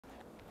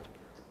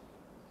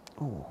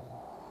Oh.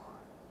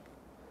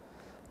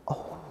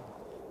 Oh.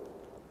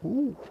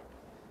 Ooh.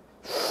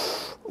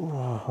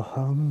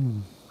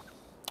 Oh,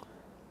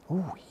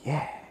 oh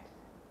yeah.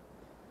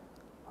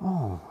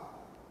 Oh.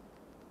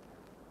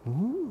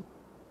 Mm.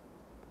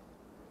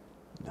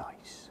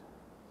 Nice.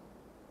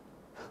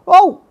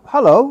 Oh,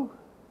 hello.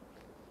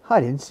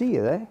 I didn't see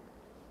you there.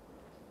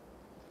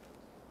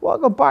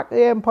 Welcome back to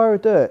the Empire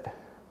of Dirt.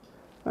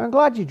 I'm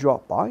glad you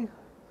dropped by,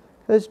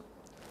 because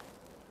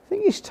I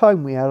think it's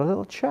time we had a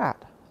little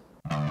chat.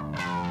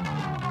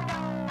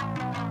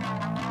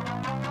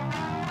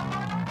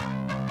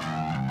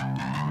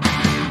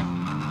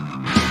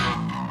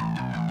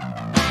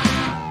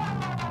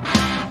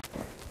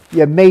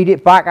 You made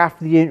it back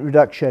after the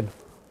introduction.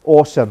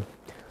 Awesome.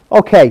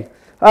 Okay,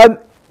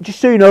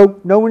 just so you know,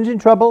 no one's in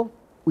trouble.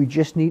 We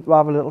just need to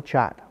have a little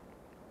chat.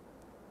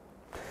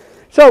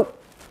 So,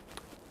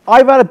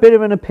 I've had a bit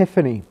of an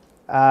epiphany,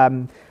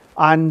 and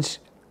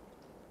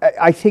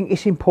I think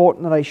it's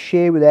important that I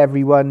share with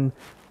everyone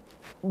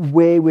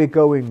where we're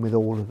going with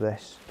all of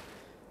this.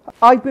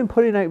 I've been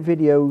putting out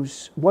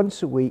videos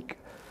once a week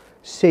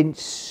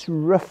since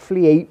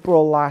roughly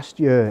April last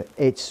year.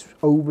 It's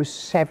over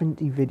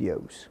 70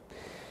 videos.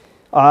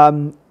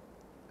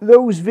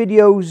 Those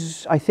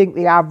videos, I think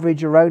they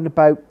average around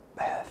about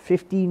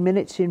 15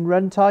 minutes in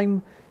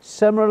runtime.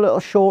 Some are a little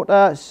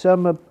shorter,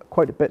 some are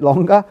quite a bit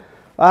longer.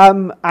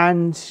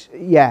 And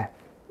yeah,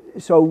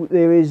 so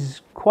there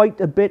is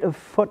quite a bit of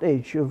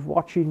footage of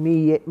watching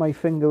me hit my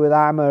finger with a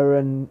hammer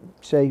and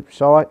say,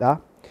 it's all right there.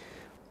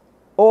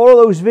 All of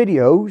those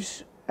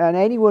videos, and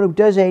anyone who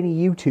does any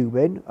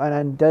YouTubing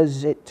and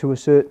does it to a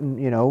certain,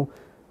 you know,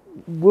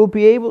 will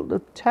be able to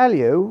tell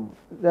you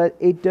that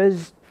it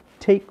does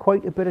take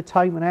quite a bit of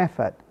time and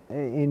effort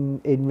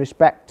in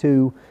respect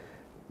to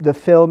the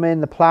filming,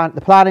 the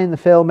planning, the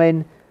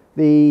filming,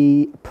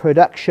 the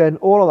production,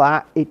 all of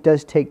that. It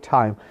does take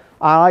time.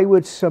 And I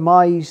would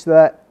surmise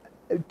that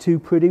to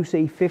produce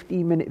a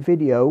 15-minute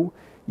video,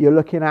 you're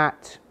looking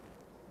at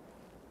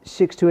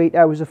 6 to 8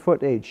 hours of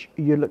footage.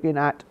 You're looking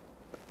at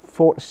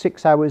 4 to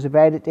 6 hours of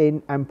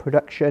editing and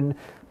production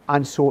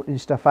and sorting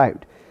stuff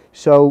out.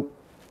 So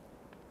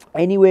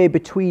anywhere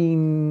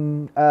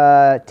between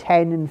 10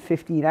 and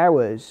 15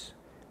 hours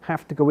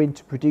have to go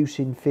into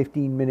producing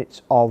 15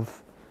 minutes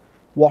of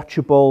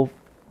watchable,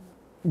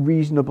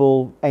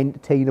 reasonable,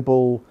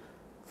 entertainable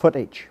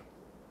footage.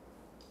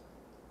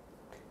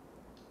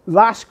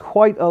 That's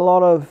quite a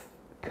lot of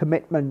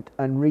commitment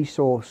and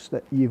resource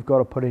that you've got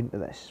to put into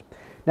this.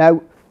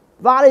 Now,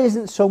 that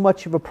isn't so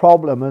much of a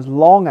problem as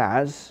long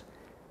as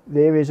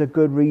there is a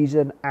good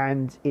reason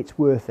and it's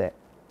worth it.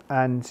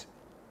 And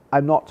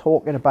I'm not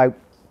talking about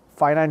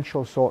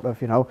financial sort of,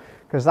 you know,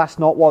 because that's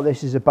not what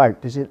this is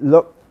about. Does it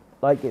look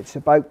like it's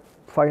about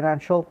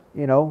financial,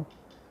 you know?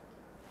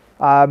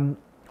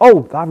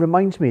 Oh, that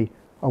reminds me,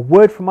 a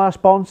word from our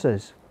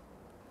sponsors.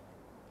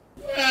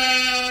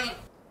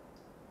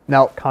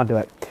 No, can't do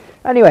it.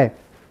 Anyway,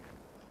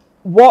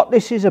 what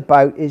this is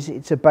about is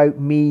it's about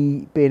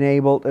me being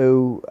able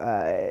to,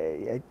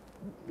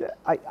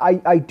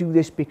 I do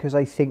this because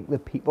I think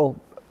that people,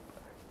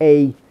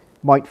 A,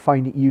 might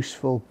find it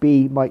useful,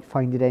 B, might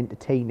find it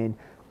entertaining,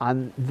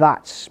 and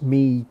that's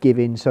me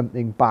giving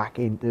something back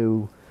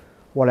into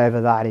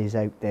whatever that is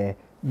out there.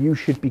 You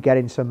should be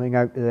getting something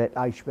out of it.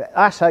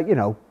 That's how, you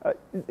know,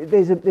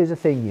 there's a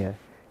thing here.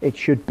 It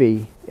should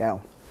be, you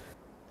know.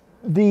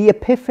 The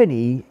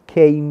epiphany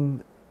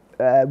came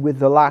with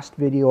the last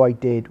video I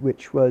did,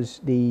 which was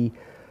the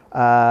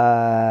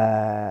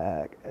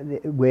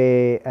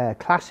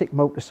classic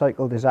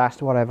motorcycle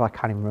disaster, whatever, I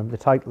can't even remember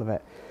the title of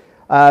it.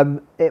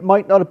 It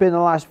might not have been the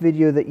last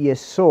video that you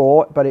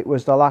saw, but it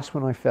was the last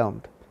one I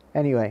filmed.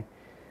 Anyway,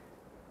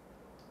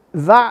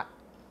 that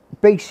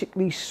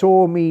basically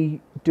saw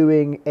me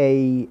doing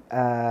a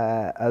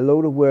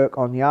load of work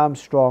on the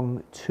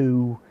Armstrong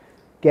to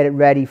get it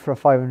ready for a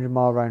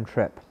 500-mile round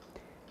trip.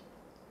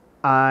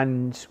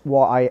 And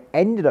what I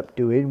ended up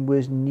doing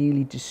was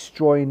nearly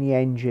destroying the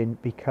engine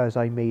because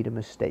I made a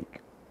mistake.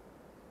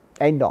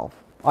 End of.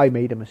 I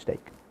made a mistake.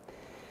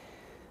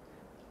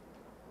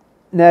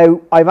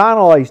 Now, I've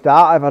analysed that,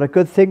 I've had a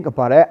good think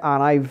about it,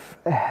 and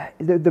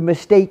the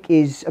mistake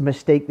is a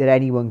mistake that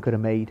anyone could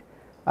have made.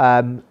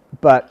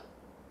 But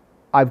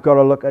I've got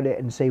to look at it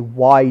and say,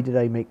 why did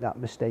I make that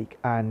mistake?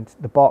 And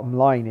the bottom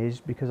line is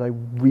because I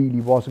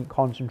really wasn't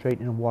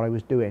concentrating on what I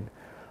was doing.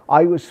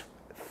 I was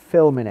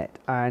filming it,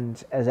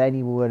 and as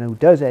anyone who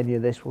does any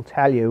of this will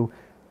tell you,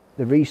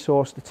 the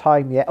resource, the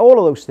time, all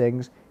of those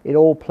things, it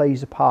all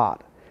plays a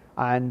part.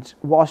 And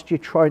whilst you're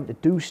trying to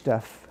do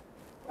stuff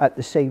at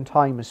the same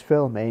time as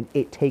filming,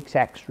 it takes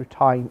extra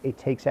time, it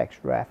takes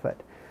extra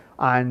effort.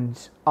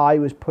 And I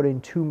was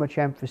putting too much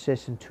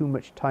emphasis and too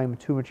much time and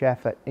too much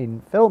effort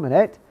in filming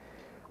it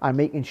and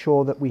making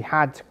sure that we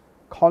had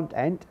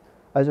content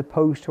as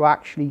opposed to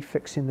actually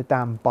fixing the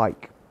damn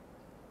bike.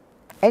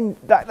 And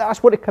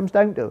that's what it comes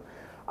down to.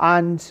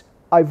 And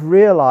I've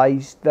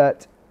realised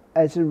that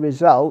as a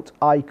result,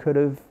 I could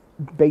have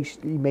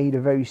basically made a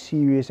very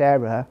serious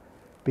error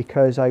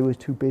because I was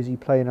too busy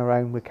playing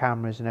around with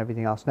cameras and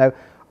everything else. Now,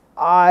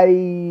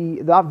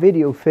 that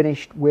video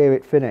finished where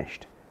it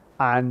finished,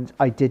 and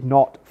I did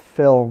not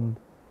film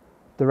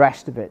the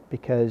rest of it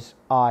because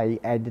I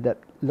ended up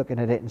looking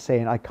at it and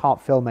saying, I can't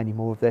film any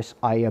more of this.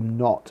 I am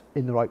not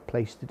in the right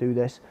place to do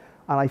this.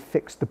 And I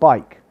fixed the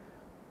bike.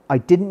 I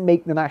didn't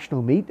make the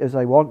national meet as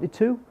I wanted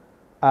to,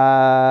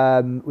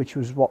 which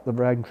was what the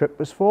round trip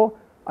was for.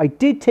 I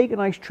did take a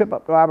nice trip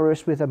up to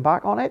Aberystwyth and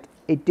back on it.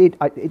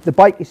 The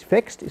bike is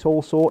fixed. It's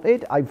all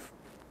sorted. I've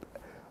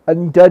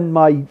undone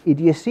my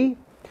idiocy.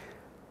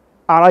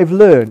 And I've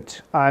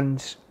learnt.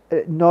 And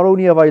not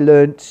only have I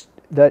learnt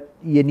that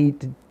you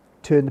need to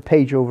turn the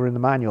page over in the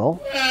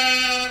manual,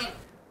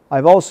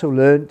 I've also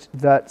learnt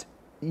that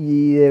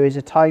there is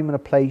a time and a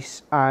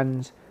place,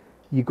 and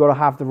you've got to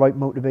have the right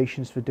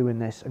motivations for doing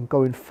this. And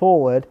going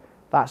forward,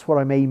 that's what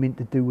I'm aiming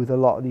to do with a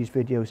lot of these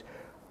videos.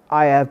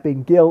 I have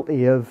been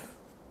guilty of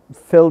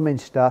filming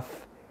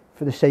stuff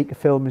for the sake of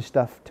filming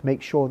stuff to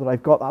make sure that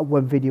I've got that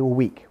one video a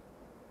week.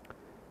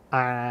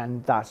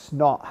 And that's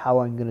not how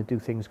I'm going to do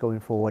things going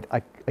forward.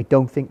 I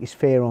don't think it's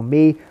fair on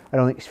me. I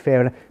don't think it's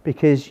fair enough,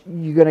 because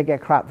you're going to get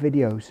crap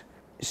videos.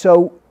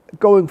 So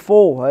going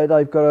forward,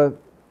 I've got to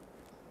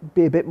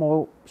be a bit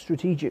more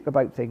strategic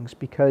about things,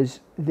 because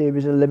there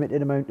is a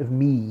limited amount of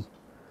me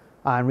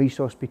and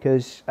resource,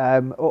 because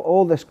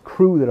all this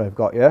crew that I've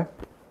got here,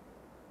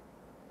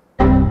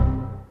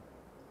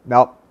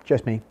 no,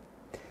 just me.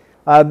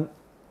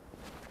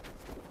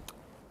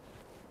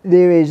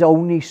 There is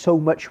only so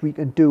much we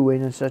can do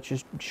in such a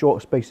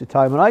short space of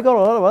time, and I got a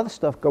lot of other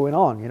stuff going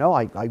on. You know,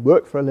 I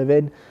work for a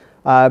living.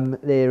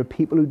 There are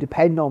people who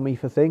depend on me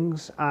for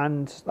things,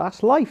 and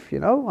that's life. You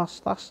know,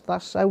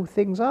 that's how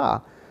things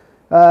are.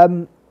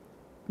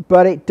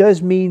 But it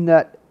does mean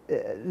that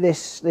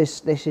this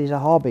is a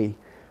hobby,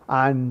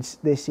 and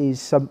this is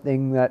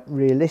something that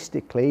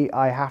realistically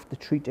I have to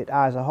treat it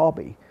as a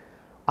hobby.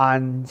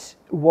 And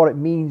what it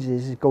means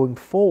is, going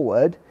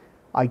forward,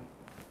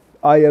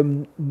 I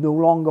am no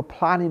longer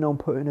planning on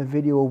putting a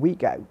video a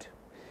week out.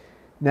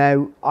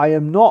 Now, I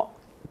am not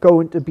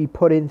going to be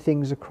putting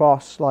things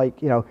across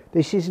like, you know,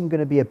 this isn't going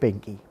to be a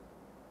binky,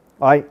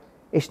 right?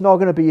 It's not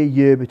going to be a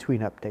year between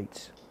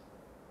updates.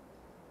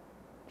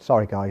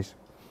 Sorry, guys.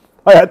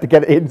 I had to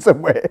get it in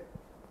somewhere.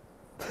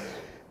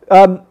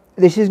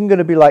 This isn't going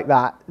to be like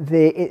that,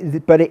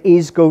 but it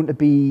is going to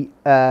be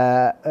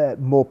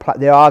more.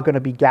 There are going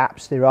to be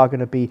gaps. There are going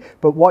to be.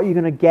 But what you're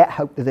going to get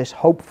out of this,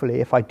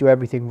 hopefully, if I do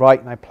everything right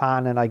and I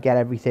plan and I get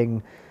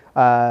everything,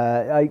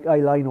 I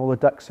line all the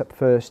ducks up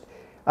first.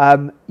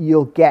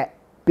 You'll get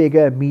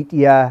bigger,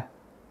 meatier,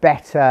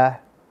 better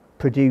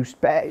produced.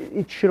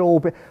 It should all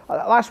be.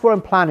 That's what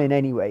I'm planning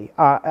anyway.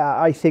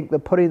 I think that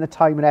putting the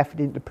time and effort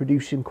into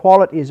producing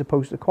quality as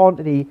opposed to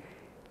quantity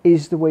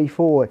is the way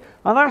forward,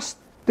 and that's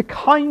the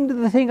kind of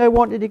the thing I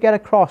wanted to get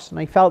across, and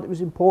I felt it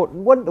was important,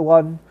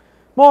 one-to-one,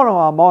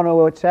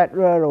 mono,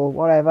 etc., or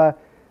whatever,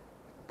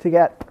 to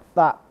get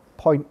that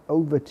point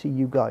over to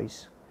you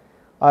guys.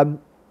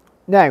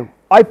 Now,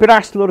 I've been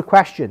asked a lot of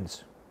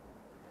questions,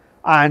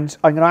 and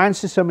I'm going to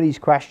answer some of these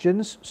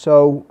questions,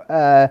 so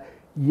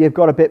you've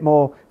got a bit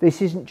more.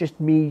 This isn't just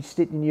me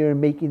sitting here and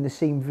making the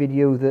same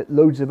video that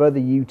loads of other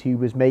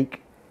YouTubers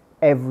make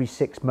every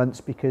 6 months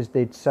because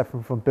they'd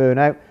suffer from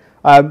burnout.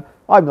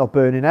 I'm not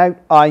burning out.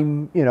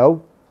 I'm, you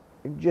know,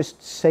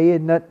 just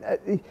saying that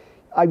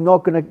I'm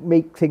not going to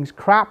make things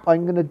crap.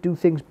 I'm going to do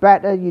things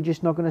better. You're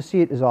just not going to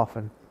see it as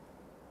often.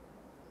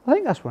 I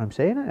think that's what I'm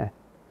saying, isn't it?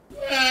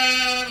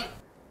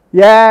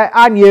 Yeah,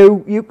 and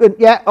you can,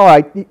 yeah, all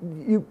right.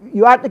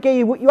 You had to get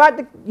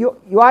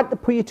you had to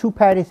put your 2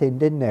 pennies in,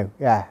 didn't you?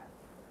 Yeah.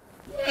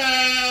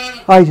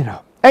 I don't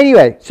know.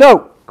 Anyway,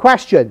 so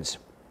questions.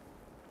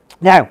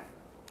 Now,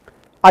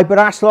 I've been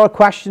asked a lot of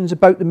questions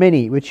about the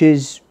Mini, which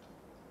is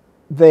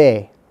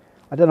there.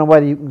 I don't know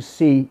whether you can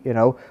see, you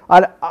know,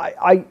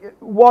 I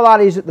what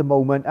that is at the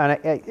moment,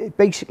 and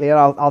basically, and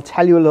I'll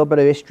tell you a little bit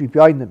of history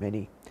behind the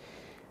Mini.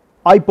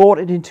 I bought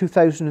it in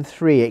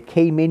 2003. It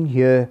came in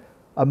here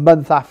a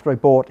month after I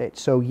bought it.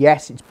 So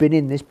yes, it's been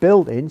in this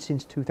building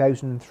since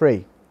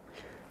 2003.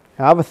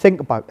 Now have a think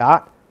about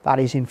that. That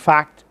is in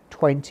fact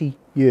 20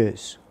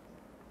 years.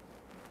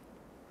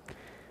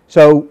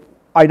 So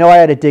I know I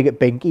had a dig at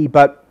Binky,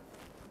 but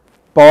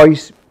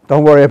boys,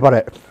 don't worry about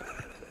it.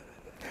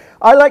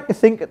 I like to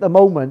think at the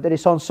moment that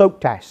it's on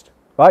soak test,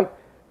 right?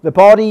 The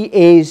body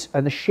is,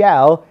 and the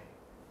shell,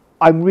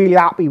 I'm really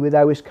happy with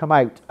how it's come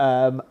out.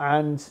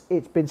 And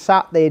it's been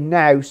sat there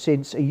now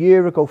since a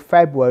year ago,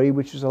 February,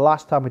 which was the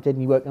last time I did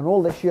any work. And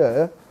all this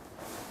year,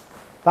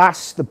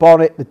 that's the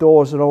bonnet, the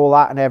doors and all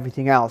that and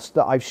everything else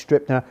that I've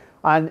stripped now.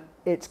 And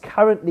it's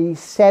currently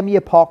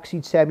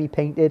semi-epoxied,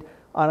 semi-painted.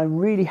 And I'm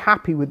really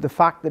happy with the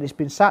fact that it's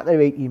been sat there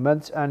 18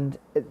 months and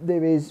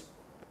there is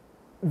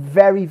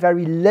very,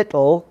 very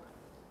little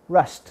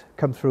rust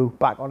come through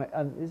back on it,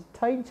 and it's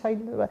tiny,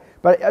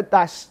 but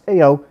that's, you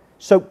know,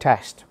 soak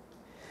test.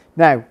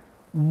 Now,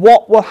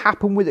 what will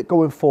happen with it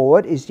going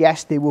forward is,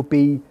 yes, there will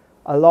be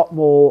a lot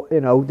more,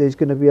 you know, there's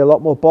going to be a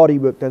lot more body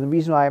work done. The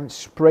reason I haven't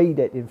sprayed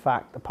it, in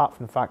fact, apart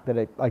from the fact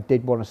that I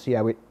did want to see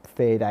how it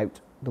fared out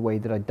the way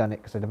that I'd done it,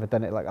 because I'd never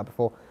done it like that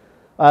before.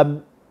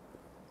 The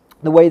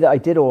way that I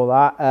did all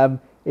that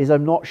is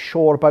I'm not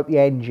sure about the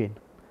engine.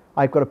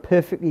 I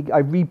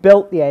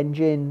rebuilt the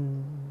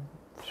engine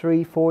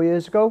 3-4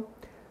 years ago.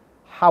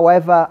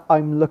 However,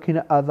 I'm looking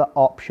at other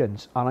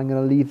options, and I'm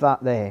going to leave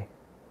that there.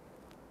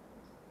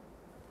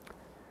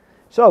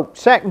 So,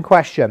 second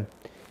question.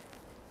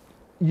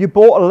 You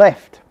bought a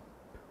lift.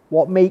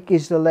 What make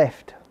is the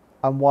lift,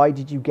 and why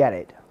did you get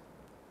it?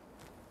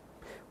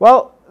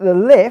 Well, the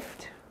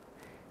lift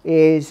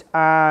is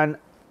an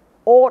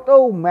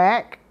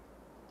Automech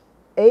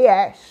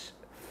AS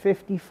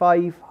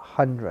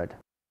 5500.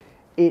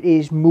 It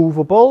is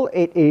movable.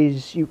 It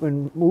is, you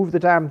can move the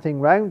damn thing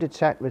round,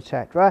 etc,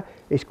 etc.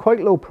 It's quite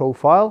low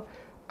profile,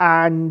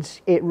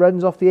 and it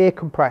runs off the air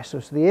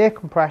compressor. So the air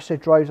compressor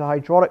drives a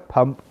hydraulic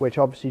pump, which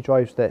obviously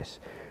drives this.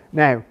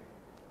 Now,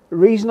 the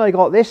reason I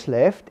got this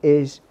lift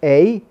is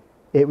A,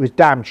 it was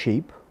damn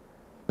cheap.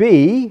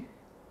 B,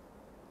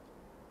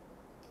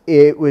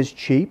 it was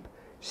cheap.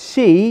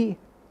 C,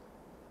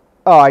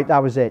 alright,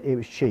 that was it. It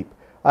was cheap.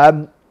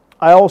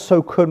 I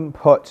also couldn't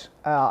put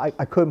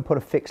I couldn't put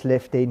a fixed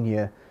lift in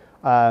here,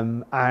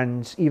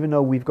 and even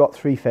though we've got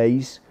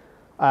 3-phase,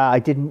 I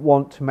didn't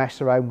want to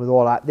mess around with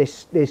all that.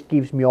 This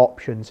gives me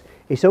options.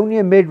 It's only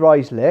a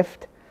mid-rise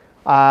lift,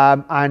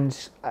 and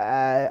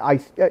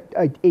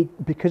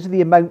because of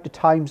the amount of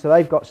times that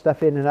I've got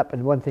stuff in and up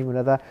and one thing or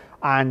another,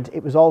 and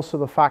it was also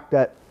the fact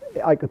that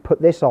I could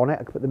put this on it,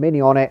 I could put the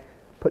Mini on it,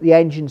 put the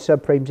engine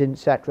subframes in,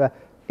 etc.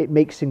 It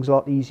makes things a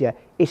lot easier.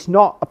 It's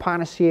not a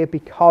panacea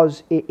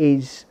because it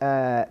is.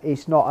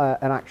 It's not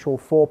an actual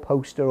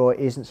 4-poster, or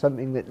it isn't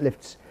something that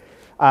lifts.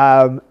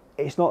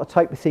 It's not the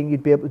type of thing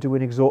you'd be able to do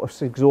an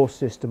exhaust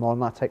system on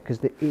that type, because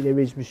there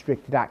is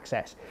restricted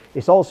access.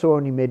 It's also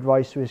only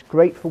mid-rise, so it's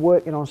great for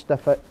working on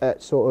stuff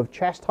at sort of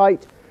chest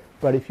height.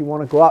 But if you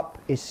want to go up,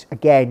 it's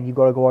again, you've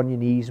got to go on your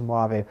knees and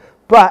what have you.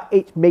 But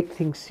it makes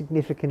things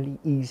significantly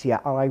easier,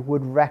 and I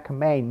would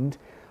recommend.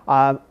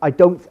 I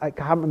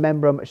can't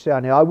remember how much they are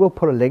now. I will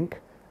put a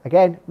link.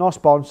 Again, not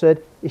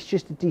sponsored. It's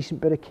just a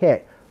decent bit of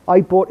kit.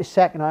 I bought it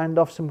second hand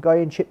off some guy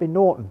in Chipping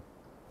Norton,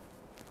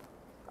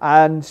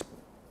 and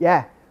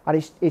yeah, and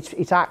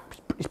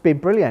it's been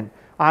brilliant.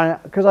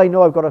 And because I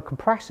know I've got a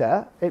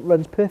compressor, it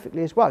runs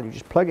perfectly as well. You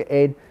just plug it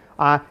in.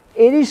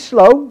 It is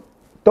slow.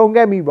 Don't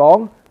get me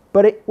wrong,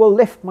 but it will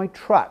lift my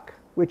truck,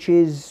 which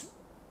is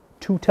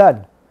 2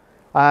 ton.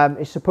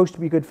 It's supposed to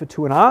be good for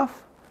 2.5.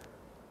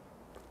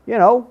 You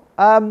know,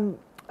 you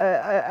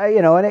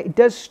know, and it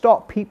does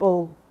stop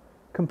people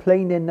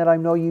complaining that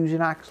I'm not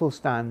using axle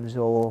stands,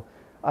 or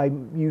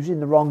I'm using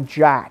the wrong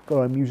jack,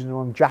 or I'm using the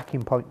wrong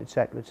jacking point,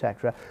 etc,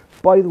 etc.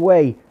 By the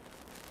way,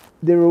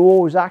 there are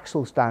always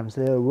axle stands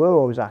there. There were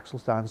always axle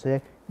stands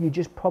there. You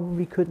just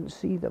probably couldn't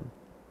see them.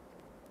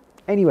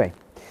 Anyway,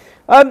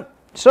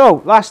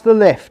 so that's the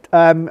lift.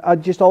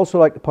 I'd just also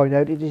like to point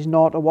out it is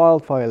not a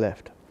wildfire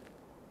lift.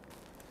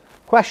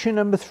 Question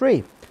number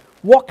 3.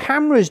 What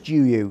cameras do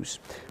you use?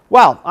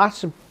 Well,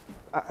 that's an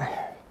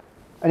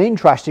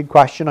interesting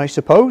question, I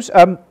suppose.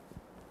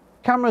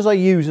 Cameras I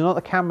use are not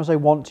the cameras I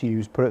want to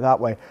use, put it that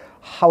way.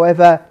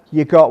 However,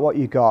 you got what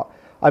you got.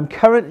 I'm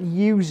currently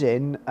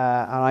using,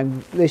 that's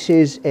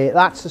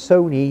a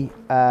Sony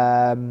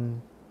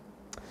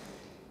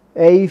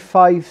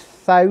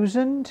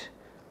A5000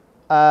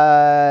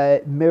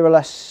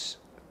 mirrorless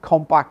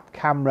compact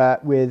camera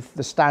with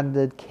the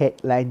standard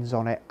kit lens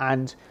on it.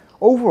 And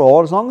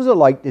overall, as long as the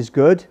light is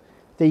good,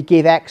 they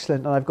give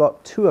excellent. And I've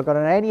got two. I've got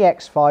an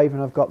NEX5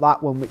 and I've got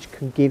that one, which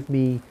can give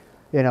me,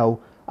 you know,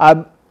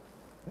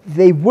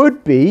 they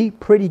would be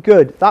pretty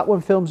good. That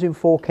one films in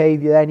 4K,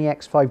 the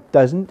NEX5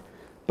 doesn't,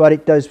 but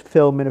it does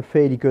film in a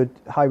fairly good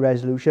high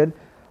resolution.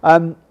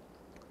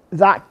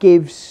 That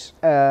gives,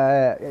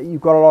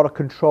 you've got a lot of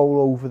control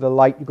over the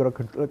light, you've got a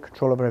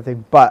control over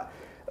everything, but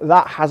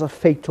that has a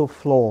fatal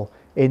flaw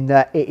in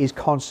that it is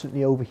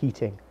constantly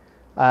overheating,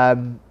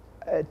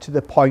 to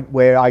the point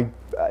where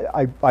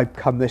I've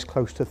come this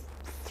close to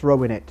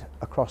throwing it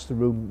across the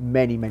room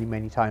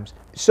many times.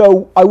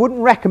 So I wouldn't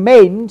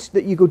recommend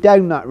that you go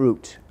down that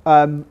route.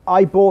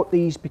 I bought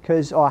these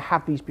because, or I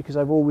have these because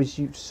I've always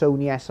used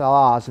Sony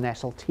SLRs and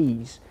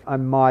SLTs,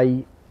 and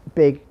my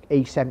big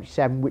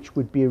A77, which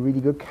would be a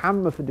really good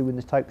camera for doing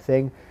this type of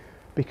thing,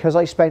 because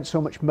I spent so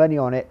much money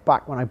on it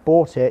back when I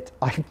bought it,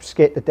 I'm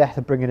scared to death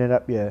of bringing it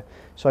up here.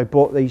 So I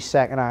bought these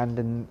second hand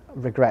and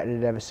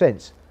regretted it ever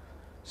since.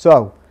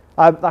 So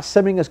that's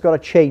something that's got to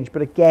change,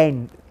 but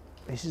again,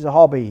 this is a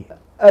hobby.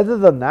 Other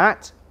than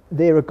that,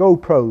 there are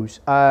GoPros.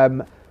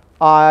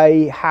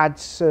 I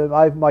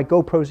have my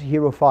GoPros are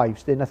Hero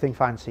 5s. They're nothing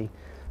fancy.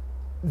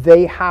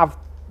 They have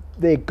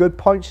their good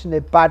points and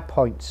their bad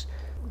points.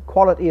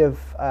 Quality of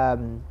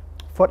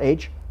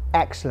footage,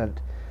 excellent.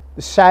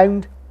 The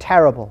sound,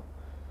 terrible.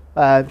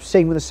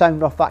 Same with the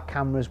sound off that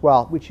camera as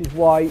well, which is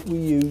why we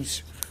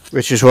use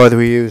which is why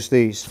we use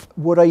these.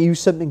 Would I use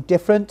something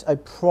different?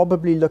 I'd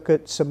probably look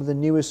at some of the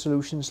newer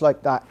solutions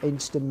like that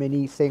Insta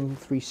Mini thing,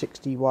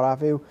 360, what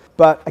have you.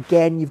 But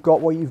again, you've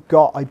got what you've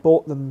got. I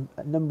bought them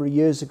a number of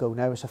years ago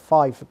now. It's a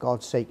 5, for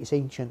God's sake. It's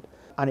ancient.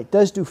 And it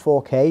does do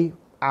 4K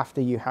after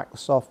you hack the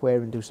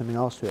software and do something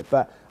else to it.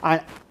 But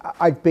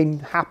I've been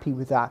happy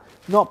with that.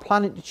 Not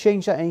planning to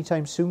change that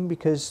anytime soon,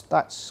 because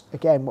that's,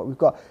 again, what we've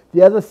got.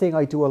 The other thing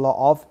I do a lot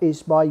of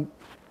is my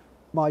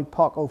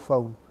Poco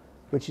phone,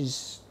 which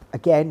is,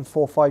 again,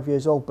 4 or 5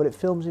 years old, but it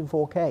films in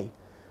 4K.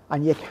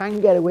 And you can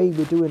get away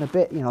with doing a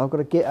bit, you know, I've got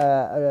to get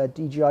a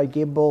DJI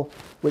gimbal,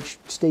 which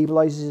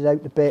stabilizes it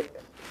out a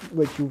bit,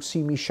 which you'll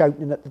see me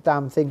shouting at the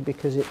damn thing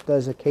because it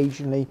does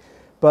occasionally.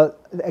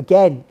 But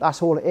again,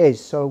 that's all it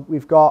is. So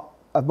we've got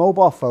a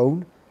mobile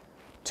phone,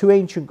 2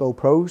 ancient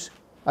GoPros,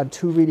 and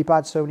 2 really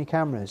bad Sony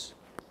cameras.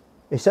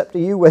 It's up to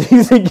you whether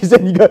you think it's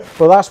any good.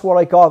 Well, that's what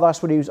I got,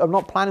 that's what I use. I'm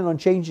not planning on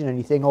changing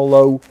anything,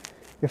 although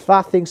if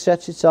that thing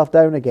sets itself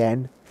down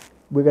again,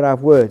 we're going to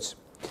have words.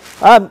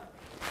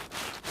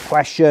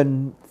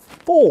 Question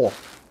 4.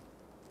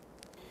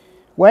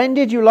 When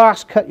did you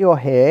last cut your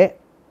hair,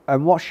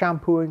 and what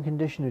shampoo and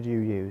conditioner do you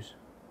use?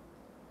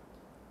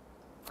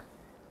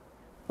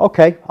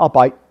 Okay, I'll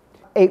bite.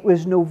 It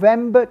was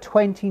November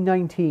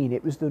 2019.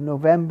 It was the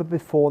November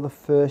before the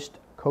first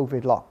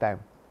COVID lockdown.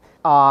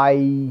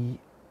 I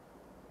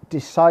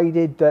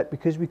decided that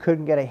because we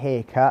couldn't get a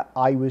haircut,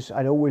 I'd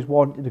always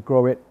wanted to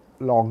grow it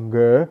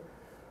longer.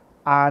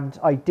 And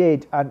I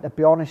did, and to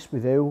be honest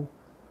with you,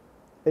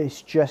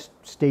 it's just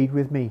stayed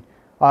with me.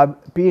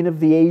 Being of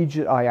the age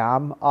that I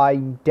am,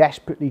 I'm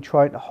desperately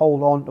trying to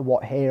hold on to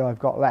what hair I've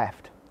got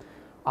left.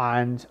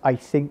 And I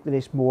think that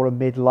it's more a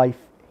midlife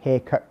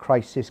haircut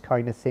crisis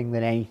kind of thing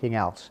than anything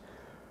else.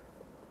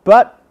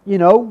 But, you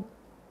know,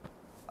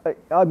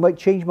 I might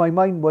change my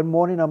mind one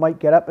morning. I might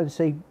get up and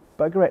say,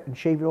 bugger it, and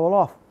shave it all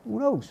off. Who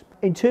knows?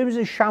 In terms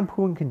of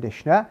shampoo and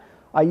conditioner,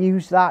 I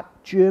use that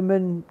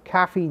German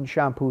caffeine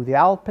shampoo, the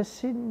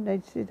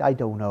Alpecin. I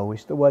don't know.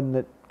 It's the one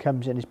that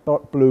comes in. It's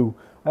blue.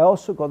 I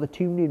also got the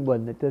tuning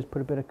one that does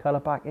put a bit of colour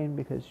back in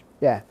because,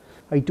 yeah.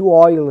 I do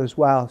oil as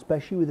well,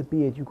 especially with the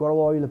beard. You've got to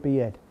oil the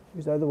beard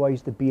because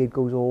otherwise the beard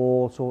goes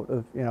all sort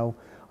of, you know.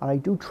 And I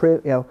do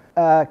trim, you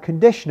know.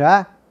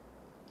 Conditioner.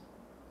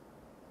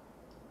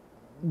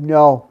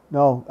 No.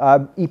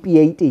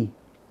 EP80.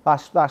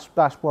 That's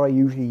what I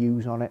usually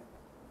use on it.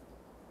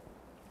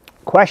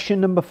 Question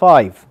number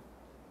 5.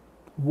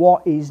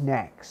 What is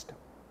next?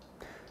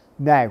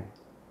 Now,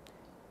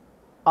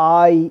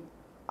 I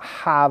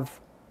have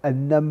a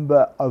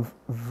number of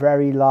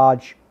very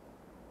large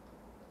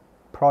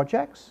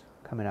projects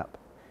coming up.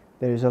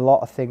 There's a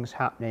lot of things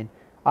happening,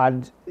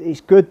 and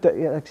it's good that,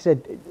 like I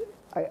said,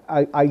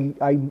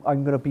 I'm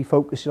going to be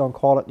focusing on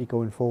quality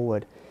going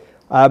forward.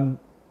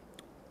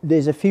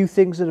 There's a few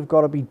things that have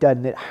got to be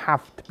done that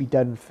have to be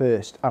done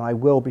first, and I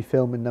will be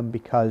filming them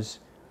because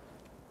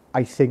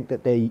I think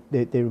that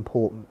they're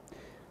important.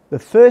 The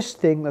first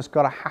thing that's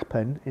got to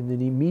happen in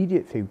the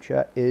immediate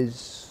future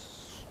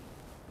is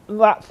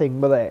that thing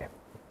over there.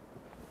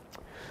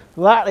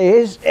 That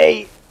is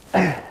a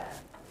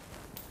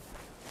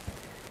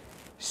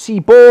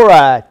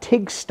Seabora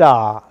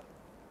Tigstar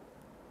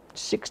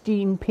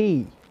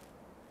 16p.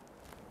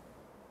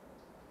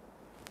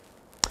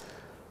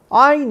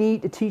 I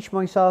need to teach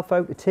myself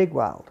how to TIG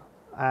weld,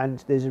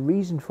 and there's a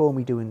reason for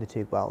me doing the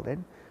TIG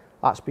welding.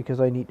 That's because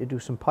I need to do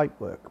some pipe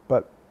work,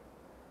 but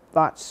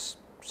that's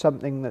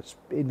something that's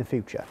in the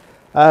future.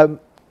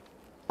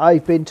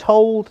 I've been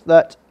told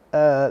that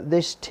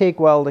this TIG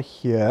welder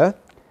here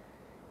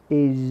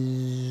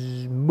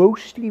is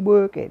mostly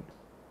working.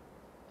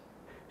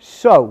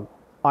 So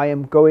I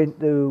am going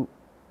to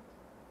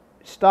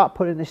start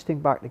putting this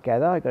thing back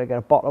together. I got to get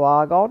a bottle of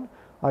argon.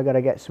 I got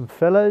to get some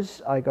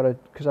fillers.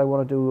 Because I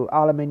want to do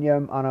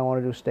aluminium and I want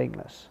to do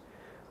stainless.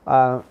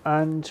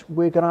 And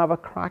we're going to have a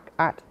crack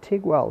at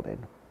TIG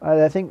welding.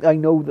 I think I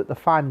know that the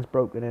fan's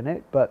broken in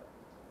it, but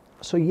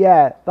so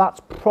yeah, that's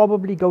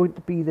probably going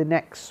to be the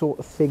next sort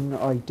of thing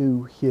that I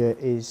do here,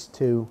 is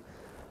to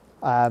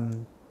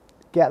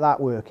get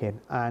that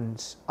working,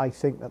 and I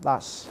think that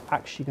that's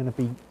actually going to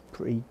be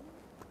pretty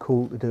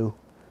cool to do,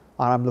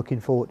 and I'm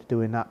looking forward to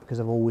doing that because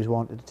I've always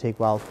wanted to TIG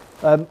weld.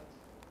 I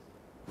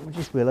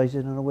just realised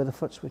I don't know where the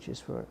foot switch is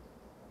for it.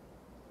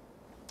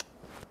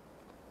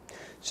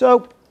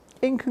 So,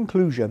 in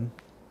conclusion,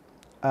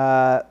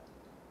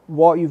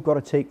 what you've got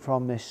to take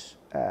from this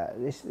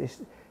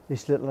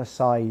this little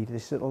aside,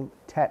 this little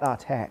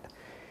tete-a-tete,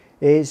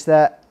 is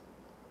that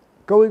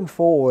going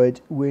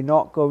forward, we're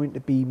not going to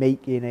be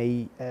making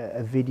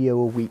a video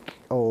a week,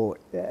 or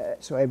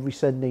so every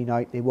Sunday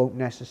night there won't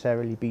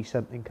necessarily be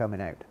something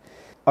coming out.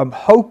 I'm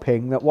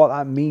hoping that what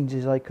that means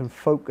is I can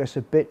focus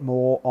a bit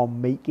more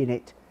on making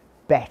it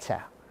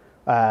better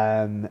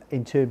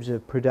in terms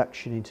of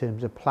production, in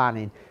terms of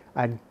planning,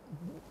 and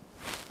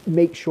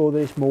make sure that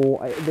it's more,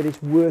 that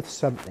it's worth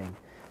something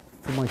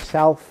for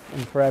myself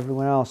and for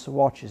everyone else that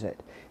watches it.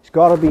 It's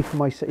got to be for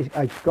myself.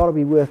 It's got to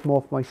be worth more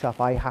for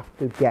myself. I have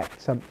to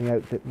get something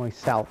out of it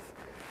myself,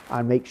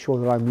 and make sure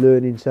that I'm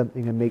learning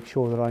something and make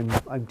sure that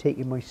I'm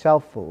taking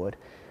myself forward,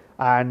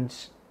 and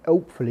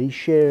hopefully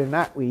sharing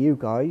that with you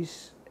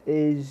guys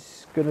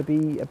is going to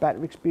be a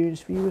better experience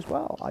for you as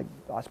well.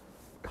 That's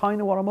kind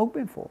of what I'm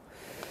hoping for.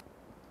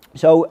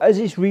 So as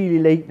it's really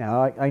late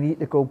now, I need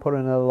to go put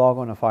another log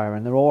on the fire,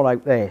 and they're all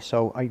out there,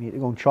 so I need to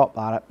go and chop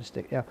that up and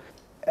stick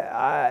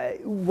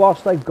it.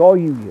 Whilst I've got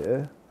you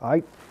here,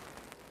 right,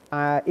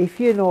 if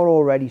you're not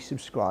already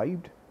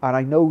subscribed, and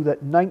I know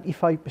that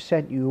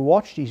 95% of you who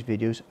watch these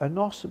videos are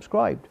not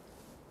subscribed.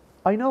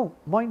 I know,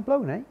 mind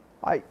blown, eh?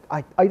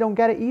 I don't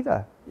get it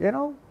either, you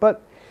know,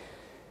 but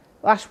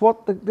that's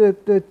what the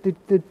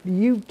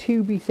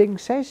YouTubey thing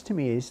says to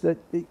me, is that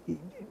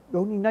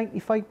only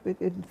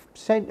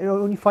 95%,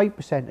 only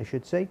 5%, I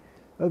should say,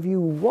 of you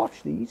who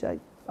watch these are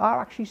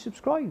actually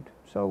subscribed.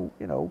 So,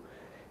 you know,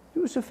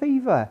 do us a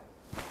favour,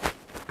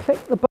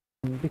 click the button,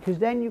 because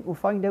then you can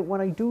find out when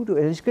I do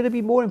it. It's going to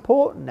be more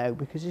important now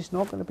because it's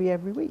not going to be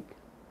every week.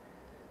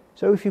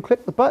 So if you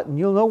click the button,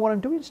 you'll know when I'm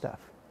doing stuff.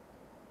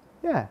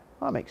 Yeah,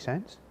 that makes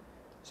sense.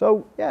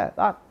 So yeah,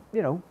 that,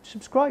 you know,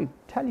 subscribe,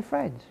 tell your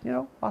friends, you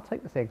know, that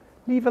type of thing.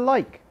 Leave a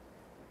like.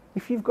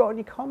 If you've got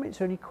any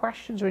comments or any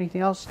questions or anything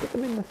else, stick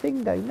them in the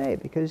thing down there,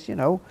 because, you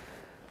know,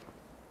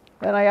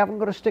 then I haven't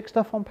got to stick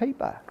stuff on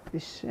paper.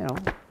 This, you know.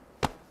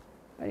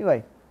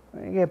 Anyway, I'm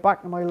going to get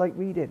back to my light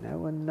reading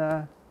now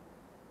and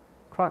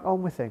crack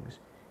on with things.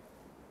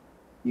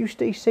 You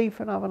stay safe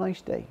and have a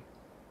nice day.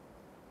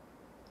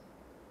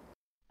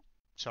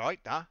 It's alright,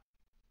 that.